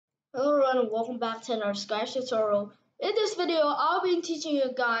everyone and welcome back to another Scratch tutorial. In this video, I'll be teaching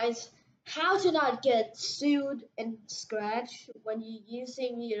you guys how to not get sued in Scratch when you're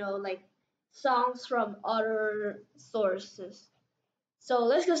using, like songs from other sources. So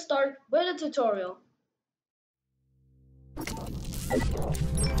let's get started with the tutorial.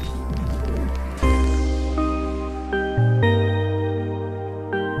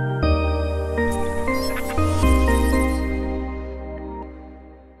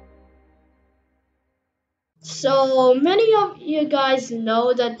 So many of you guys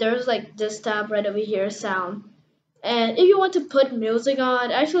know that there's like this tab right over here, sound. And if you want to put music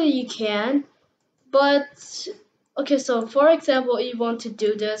on, actually you can. But okay, so for example, if you want to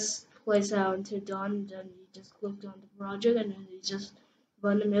do this, play sound to done, then you just click on the project and then you just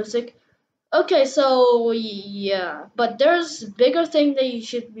run the music. Okay, so yeah, but there's bigger thing that you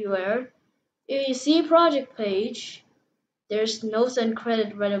should be aware. If you see project page, there's no send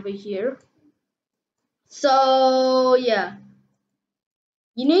credit right over here. So yeah,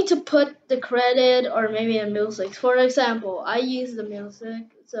 you need to put the credit or maybe a music. For example, I use the music,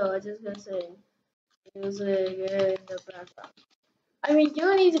 so I just gonna say music in the background. I mean, you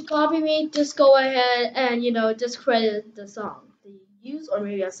don't need to copy me. Just go ahead and just credit the song that you use or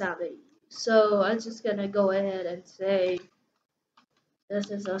maybe a sound that you use. So I'm just gonna go ahead and say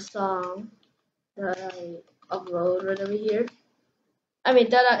this is a song that I upload right over here. I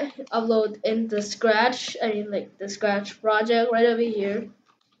mean that I upload in the Scratch. I mean like the Scratch project right over here.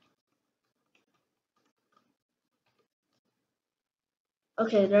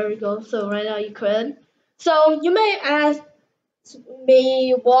 Okay, there we go. So right now you credit. So you may ask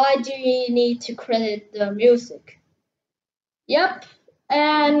me, why do you need to credit the music? Yep,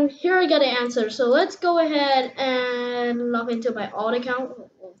 and here I got the answer. So let's go ahead and log into my alt account.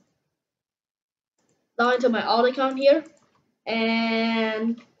 Log into my alt account here,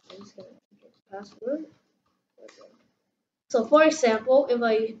 and I'm just gonna enter the password. So for example, if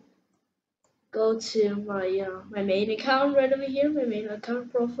I go to my main account right over here, my main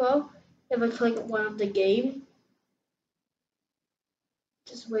account profile, if I click one of the game,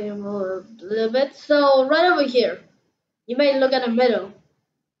 just wait a little bit. So right over here, you may look at the middle,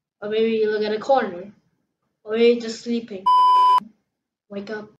 or maybe you look at the corner, or maybe just sleeping. Wake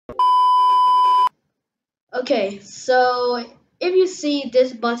up. Okay, so if you see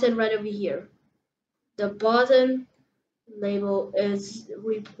this button right over here, the button label is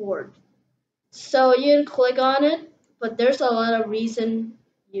report. So you can click on it, but there's a lot of reason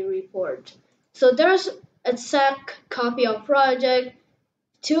you report. So there's exact copy of project,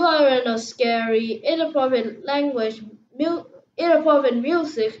 too or scary, inappropriate language, inappropriate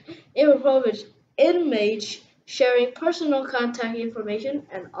music, inappropriate image, sharing personal contact information,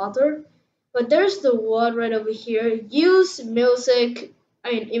 and other. But there's the one right over here. Use music,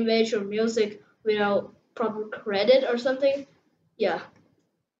 I mean image or music without proper credit or something. Yeah.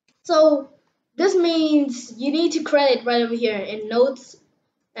 So this means you need to credit right over here in notes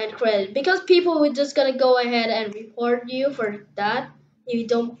and credit, because people will just gonna go ahead and report you for that if you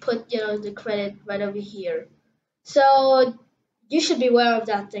don't put the credit right over here. So you should be aware of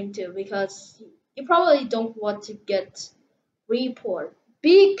that thing too, because you probably don't want to get report,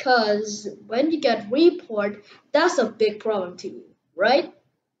 because when you get report, that's a big problem to you, right?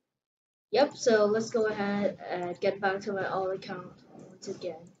 Yep. So let's go ahead and get back to my old account once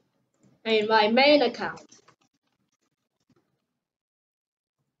again. I mean my main account.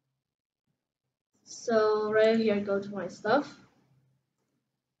 So right here, go to my stuff.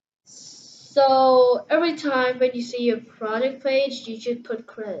 So every time when you see your product page, you should put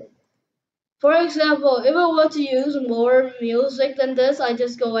credit. For example, if I want to use more music than this, I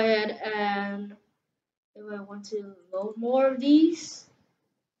just go ahead and if I want to load more of these,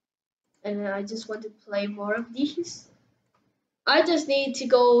 and then I just want to play more of these, I just need to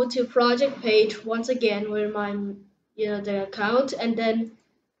go to project page once again with my the account, and then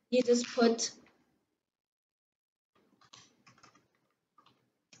you just put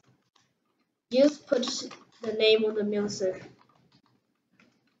the name of the music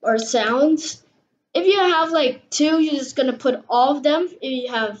or sounds. If you have like two, you're just gonna put all of them. If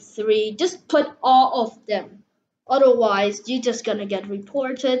you have three, just put all of them. Otherwise, you're just gonna get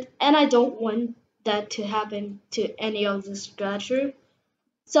reported, and I don't want that to happen to any of the scratcher.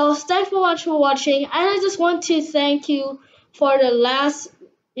 So thanks so much for watching, and I just want to thank you for the last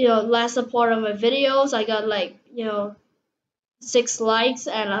support of my videos. I got like 6 likes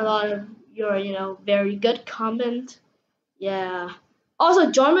and a lot of your very good comment. Yeah.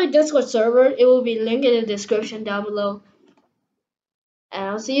 Also, join my Discord server. It will be linked in the description down below. And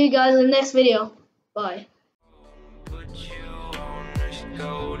I'll see you guys in the next video. Bye.